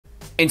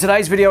In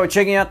today's video, we're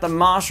checking out the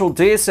Marshall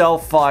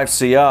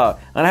DSL5CR.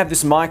 And I have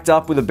this mic'd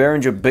up with a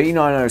Behringer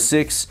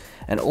B906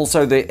 and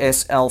also the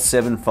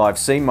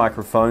SL75C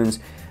microphones.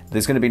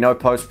 There's going to be no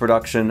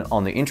post-production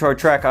on the intro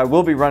track. I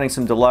will be running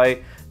some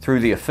delay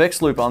through the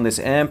effects loop on this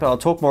amp, and I'll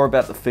talk more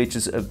about the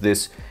features of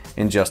this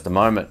in just a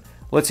moment.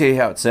 Let's hear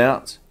how it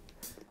sounds.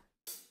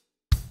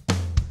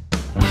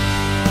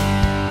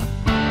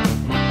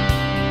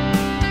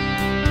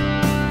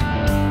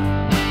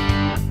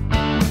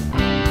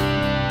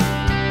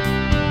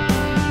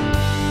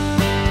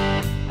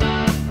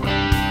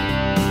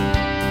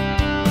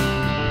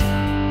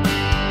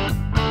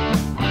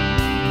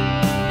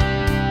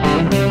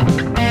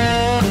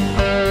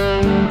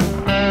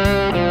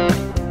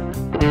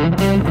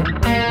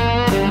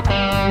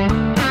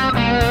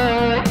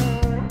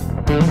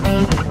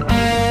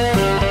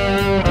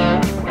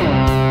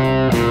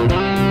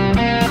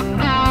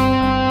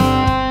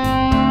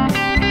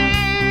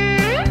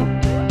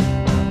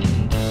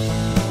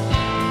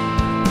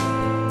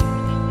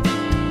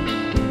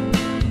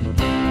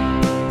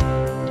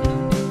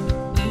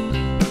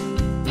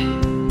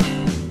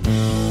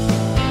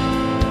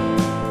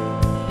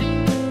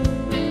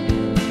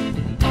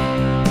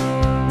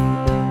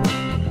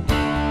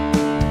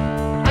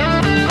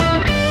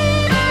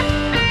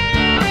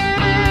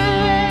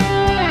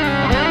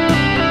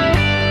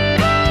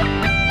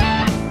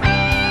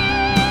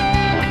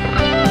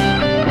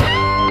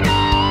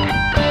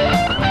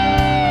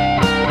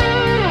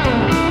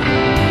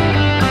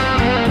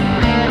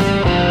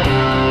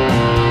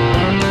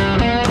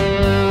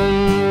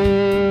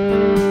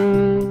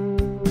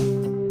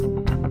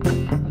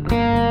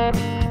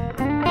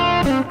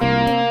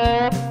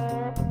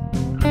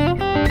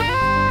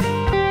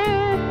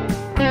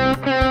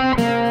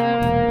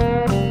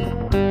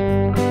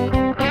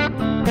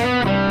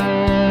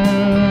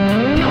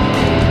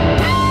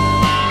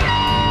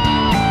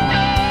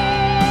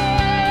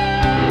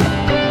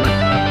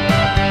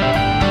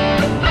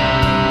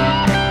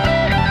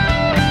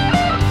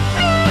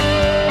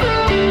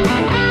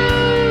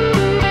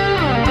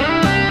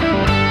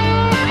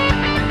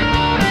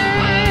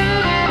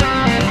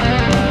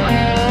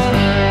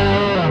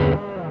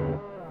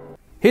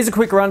 Here's a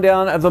quick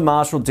rundown of the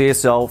Marshall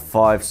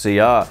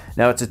DSL5CR.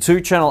 Now it's a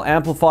 2-channel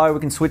amplifier.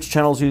 We can switch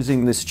channels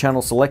using this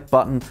channel select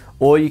button,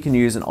 or you can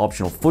use an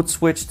optional foot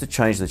switch to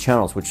change the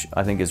channels, which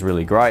I think is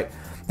really great.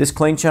 This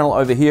clean channel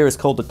over here is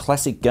called the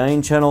classic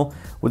gain channel.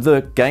 With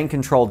the gain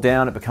control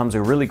down, it becomes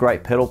a really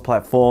great pedal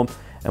platform,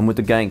 and with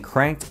the gain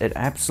cranked, it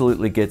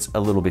absolutely gets a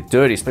little bit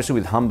dirty, especially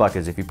with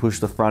humbuckers. If you push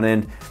the front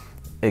end,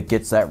 it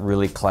gets that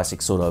really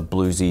classic sort of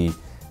bluesy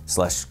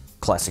slash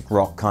classic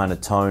rock kind of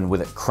tone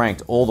with it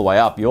cranked all the way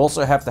up. You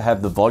also have to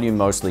have the volume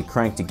mostly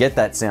cranked to get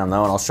that sound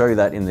though, and I'll show you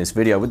that in this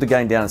video. With the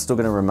gain down, it's still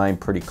going to remain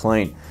pretty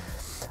clean.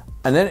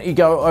 And then you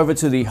go over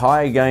to the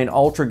higher gain,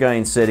 ultra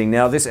gain setting.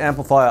 Now this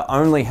amplifier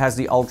only has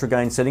the ultra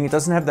gain setting. It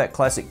doesn't have that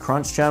classic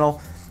crunch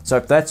channel. So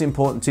if that's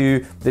important to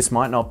you, this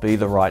might not be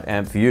the right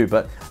amp for you.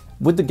 But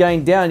with the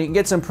gain down, you can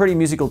get some pretty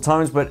musical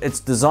tones, but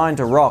it's designed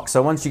to rock.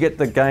 So once you get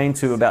the gain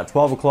to about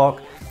 12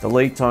 o'clock, the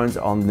lead tones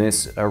on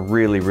this are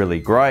really, really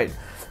great.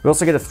 We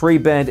also get a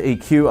 3-band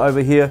EQ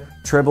over here,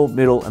 treble,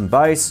 middle, and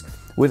bass,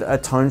 with a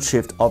tone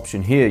shift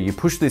option here. You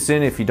push this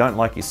in if you don't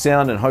like your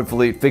sound, and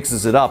hopefully it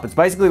fixes it up. It's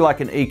basically like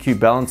an EQ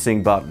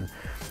balancing button.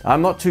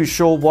 I'm not too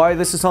sure why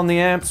this is on the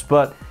amps,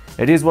 but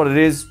it is what it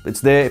is.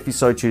 It's there if you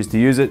so choose to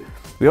use it.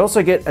 We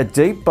also get a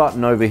deep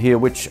button over here,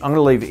 which I'm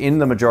gonna leave in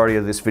the majority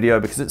of this video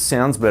because it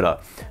sounds better.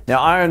 Now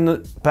I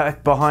own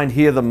back behind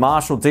here the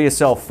Marshall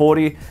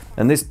DSL40,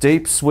 and this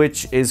deep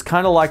switch is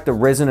kind of like the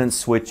resonance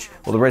switch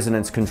or the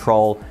resonance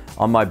control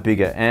on my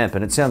bigger amp,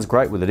 and it sounds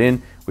great with it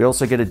in. We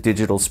also get a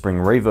digital spring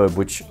reverb,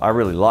 which I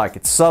really like.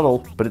 It's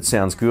subtle, but it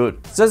sounds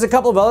good. So there's a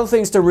couple of other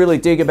things to really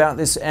dig about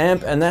this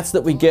amp, and that's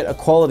that we get a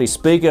quality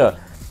speaker.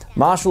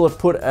 Marshall have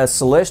put a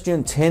Celestion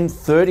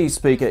 1030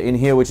 speaker in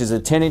here, which is a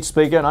 10-inch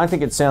speaker, and I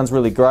think it sounds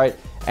really great,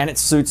 and it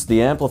suits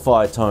the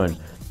amplifier tone.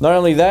 Not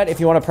only that, if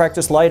you want to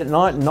practice late at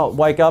night and not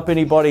wake up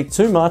anybody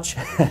too much,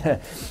 it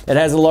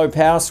has a low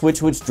power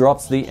switch which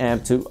drops the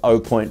amp to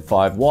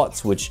 0.5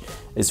 watts, which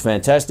is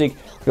fantastic.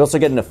 We also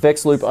get an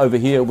effects loop over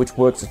here which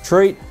works a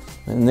treat,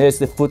 and there's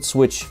the foot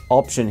switch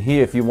option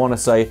here if you want to,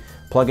 say,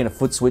 plug in a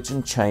foot switch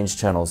and change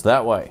channels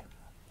that way.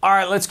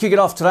 Alright, let's kick it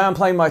off. Today I'm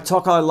playing my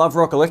Tokai Love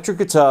Rock electric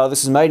guitar.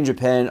 This is made in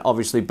Japan,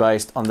 obviously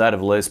based on that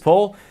of Les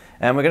Paul.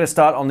 And we're going to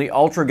start on the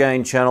ultra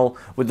gain channel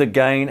with the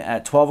gain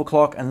at 12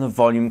 o'clock and the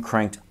volume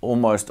cranked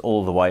almost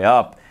all the way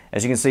up.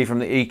 As you can see from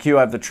the EQ,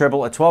 I have the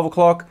treble at 12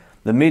 o'clock,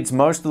 the mids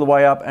most of the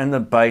way up, and the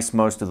bass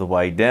most of the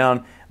way down.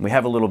 And we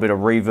have a little bit of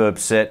reverb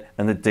set,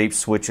 and the deep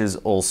switches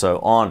also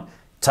on.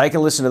 Take a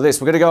listen to this.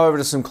 We're going to go over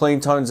to some clean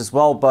tones as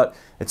well, but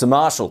it's a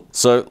Marshall.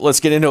 So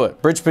let's get into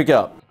it. Bridge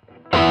pickup.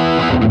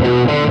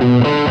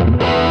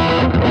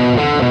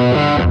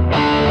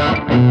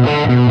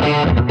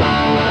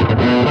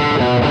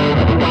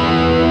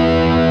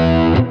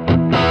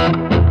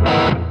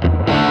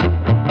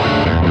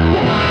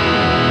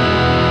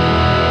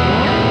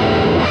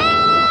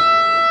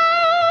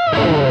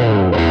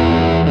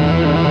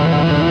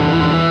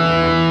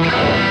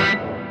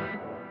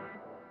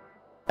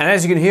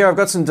 as you can hear, I've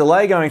got some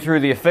delay going through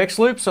the effects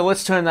loop, so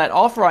let's turn that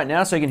off right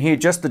now so you can hear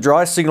just the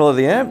dry signal of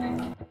the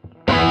amp.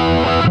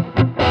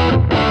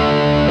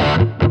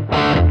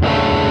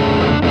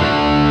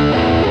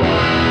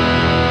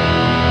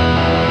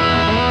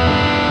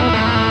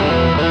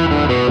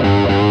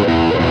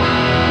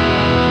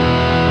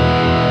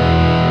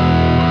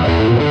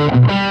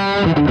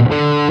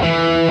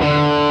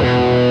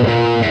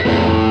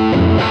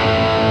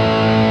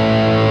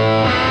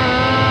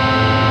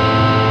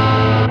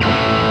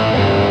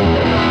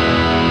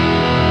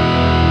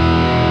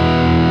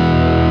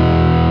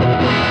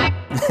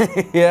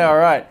 Yeah, all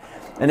right.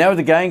 And now with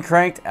the gain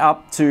cranked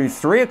up to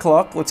 3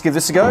 o'clock, let's give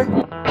this a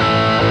go.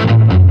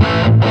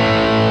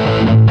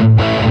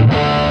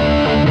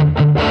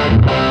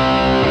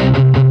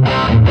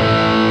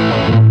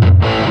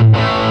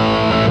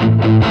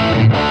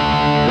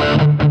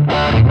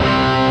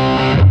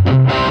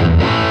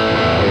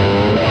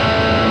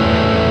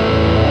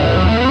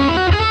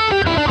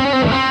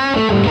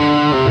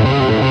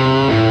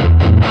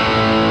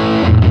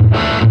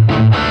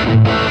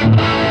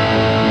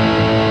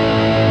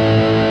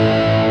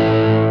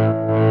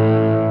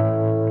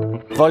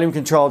 Volume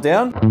control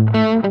down.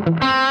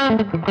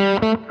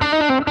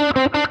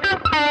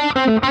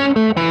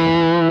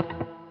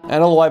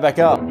 And all the way back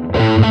up. And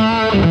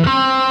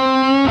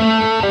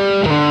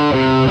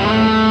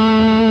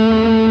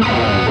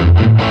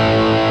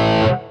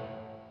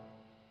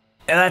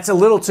that's a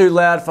little too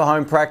loud for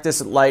home practice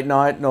at late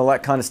night and all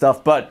that kind of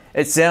stuff, but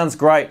it sounds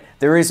great.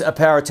 There is a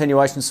power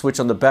attenuation switch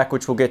on the back,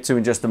 which we'll get to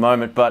in just a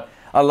moment, but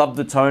I love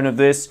the tone of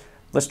this.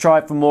 Let's try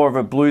it for more of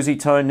a bluesy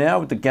tone now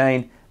with the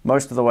gain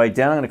most of the way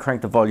down. I'm going to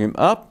crank the volume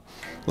up.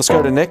 Let's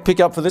go to neck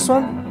pickup for this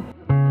one.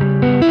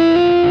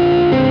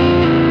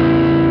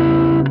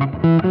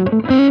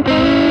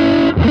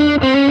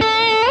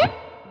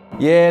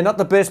 Yeah, not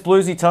the best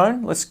bluesy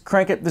tone. Let's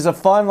crank it. There's a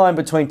fine line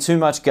between too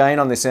much gain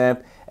on this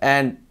amp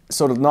and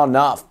sort of not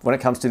enough when it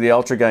comes to the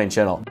ultra gain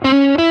channel.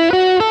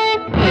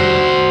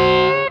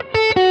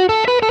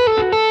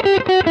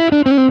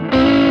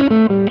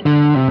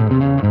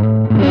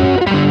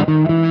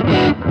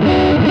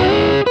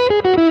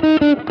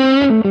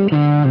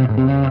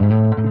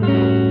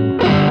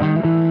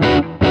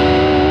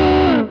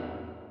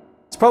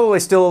 Probably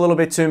still a little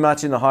bit too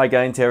much in the high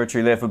gain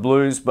territory there for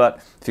blues, but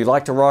if you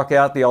like to rock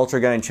out, the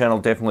ultra gain channel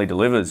definitely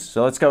delivers.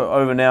 So let's go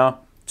over now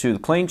to the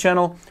clean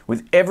channel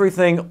with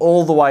everything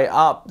all the way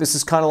up. This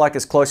is kind of like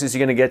as close as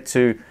you're going to get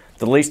to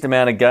the least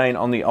amount of gain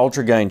on the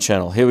ultra gain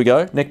channel. Here we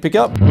go, neck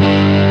pickup.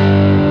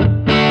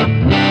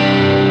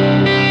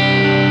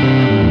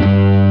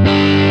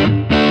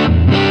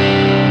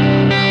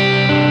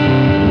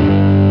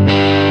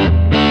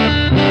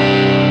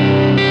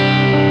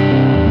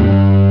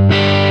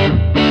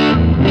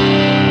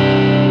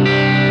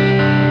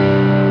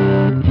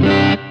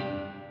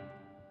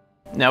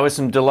 Now with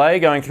some delay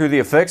going through the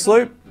effects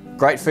loop,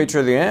 great feature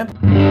of the amp.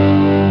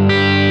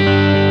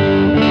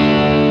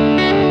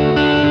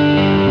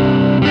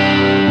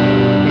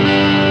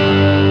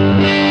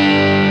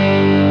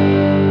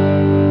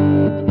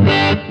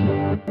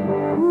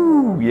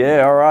 Ooh,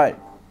 yeah, all right.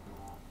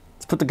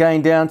 Let's put the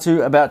gain down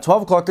to about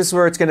 12 o'clock. This is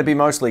where it's going to be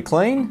mostly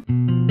clean.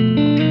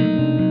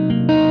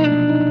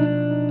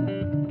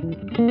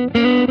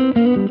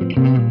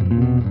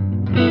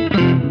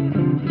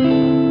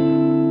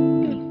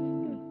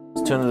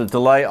 Turn the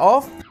delay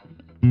off.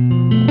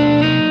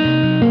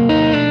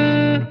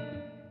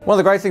 One of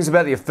the great things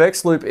about the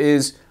effects loop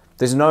is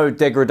there's no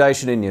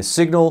degradation in your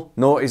signal,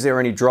 nor is there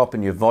any drop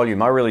in your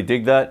volume. I really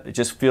dig that. It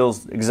just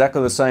feels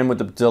exactly the same with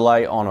the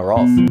delay on or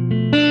off.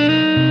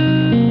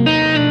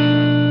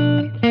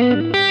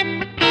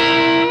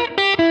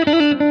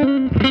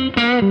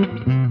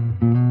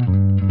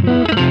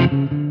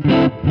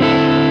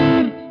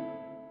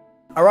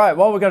 All right,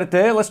 while we got it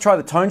there, let's try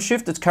the tone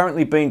shift. It's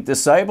currently been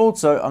disabled,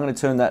 so I'm going to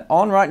turn that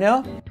on right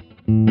now.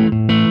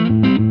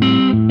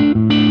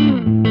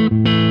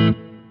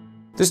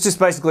 This just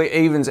basically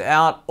evens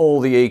out all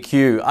the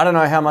EQ. I don't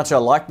know how much I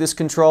like this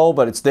control,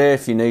 but it's there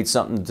if you need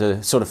something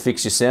to sort of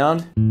fix your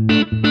sound.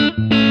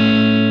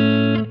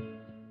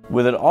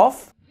 With it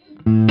off.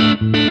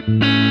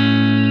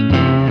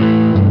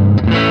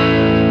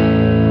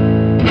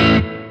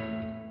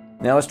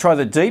 Now let's try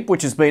the deep,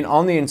 which has been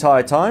on the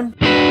entire time.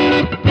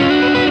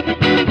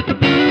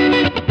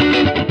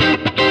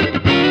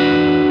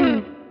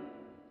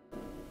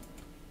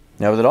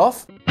 Now with it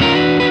off.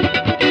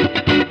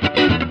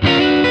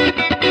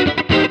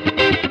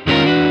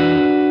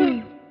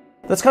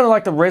 That's kind of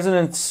like the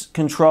resonance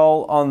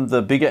control on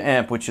the bigger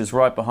amp, which is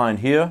right behind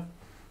here.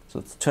 So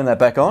let's turn that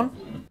back on.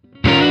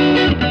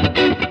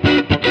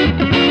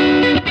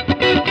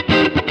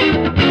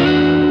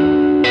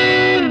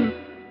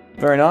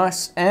 Very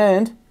nice.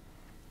 And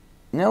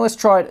now let's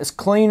try it as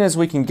clean as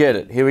we can get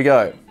it. Here we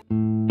go.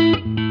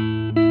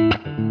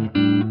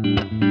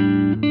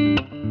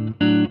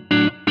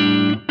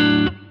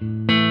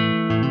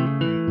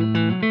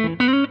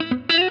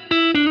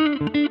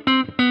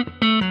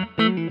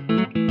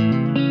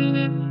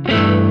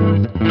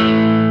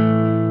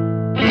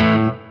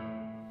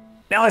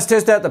 Now let's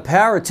test out the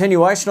power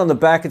attenuation on the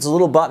back. It's a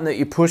little button that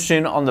you push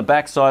in on the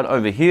back side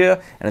over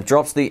here, and it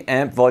drops the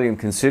amp volume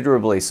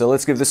considerably. So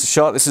let's give this a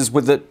shot. This is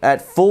with it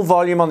at full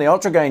volume on the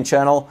ultra gain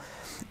channel,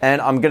 and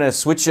I'm gonna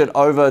switch it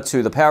over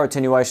to the power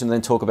attenuation and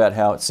then talk about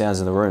how it sounds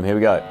in the room. Here we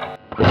go.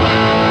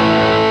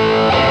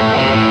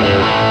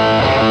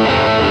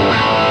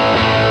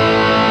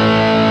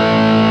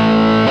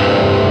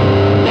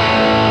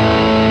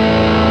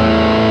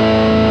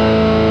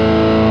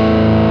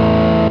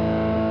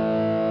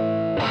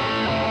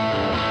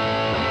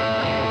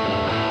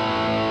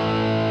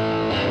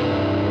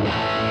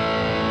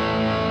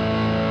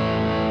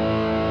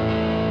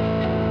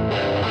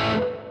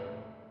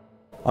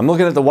 I'm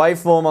looking at the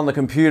waveform on the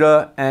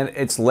computer, and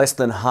it's less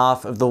than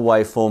half of the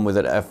waveform with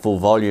it at full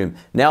volume.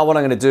 Now what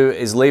I'm going to do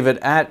is leave it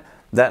at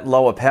that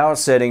lower power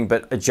setting,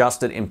 but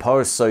adjust it in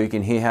post so you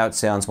can hear how it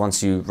sounds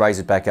once you raise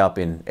it back up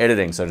in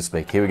editing, so to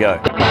speak. Here we go.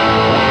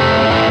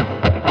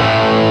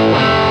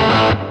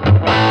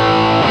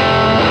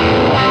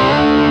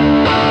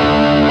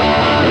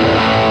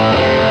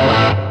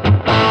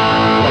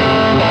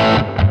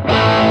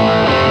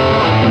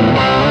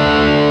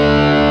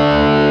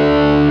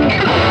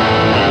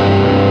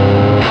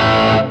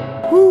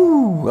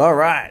 All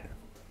right.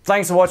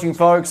 Thanks for watching,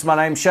 folks. My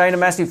name's Shane. A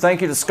massive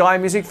thank you to Sky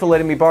Music for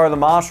letting me borrow the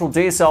Marshall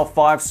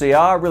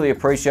DSL5CR. Really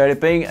appreciate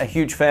it. Being a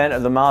huge fan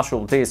of the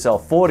Marshall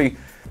DSL40,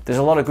 there's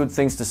a lot of good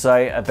things to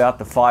say about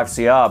the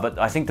 5CR, but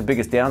I think the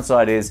biggest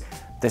downside is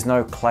there's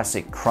no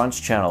classic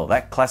crunch channel.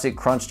 That classic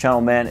crunch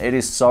channel, man, it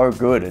is so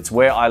good. It's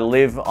where I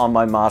live on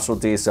my Marshall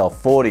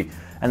DSL40,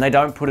 and they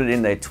don't put it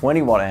in their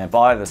 20-watt amp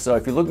either. So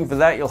if you're looking for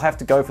that, you'll have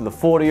to go for the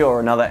 40 or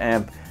another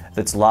amp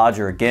that's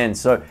larger again.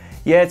 So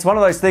yeah, it's one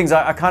of those things.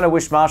 I kind of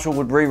wish Marshall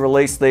would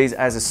re-release these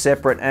as a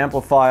separate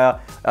amplifier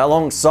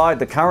alongside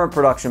the current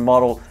production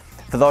model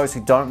for those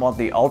who don't want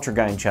the ultra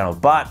gain channel.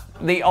 But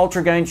the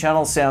ultra gain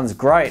channel sounds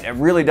great. It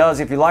really does.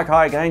 If you like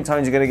high gain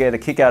tones, you're going to get a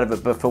kick out of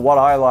it. But for what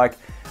I like,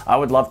 I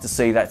would love to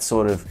see that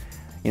sort of,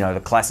 you know,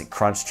 the classic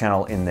crunch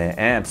channel in their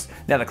amps.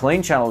 Now the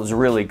clean channel is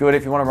really good.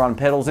 If you want to run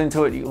pedals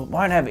into it, you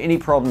won't have any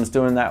problems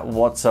doing that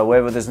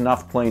whatsoever. There's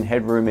enough clean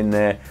headroom in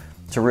there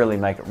to really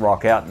make it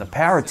rock out. And the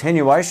power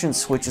attenuation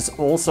switch is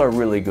also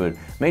really good.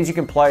 It means you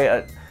can play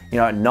at, you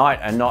know, at night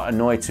and not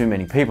annoy too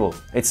many people.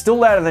 It's still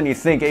louder than you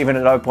think, even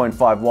at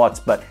 0.5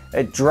 watts, but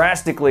it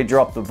drastically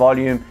dropped the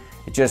volume.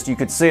 It just, you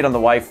could see it on the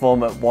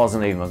waveform, it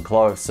wasn't even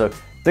close. So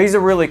these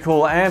are really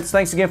cool amps.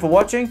 Thanks again for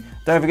watching.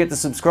 Don't forget to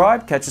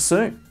subscribe. Catch you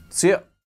soon. See ya.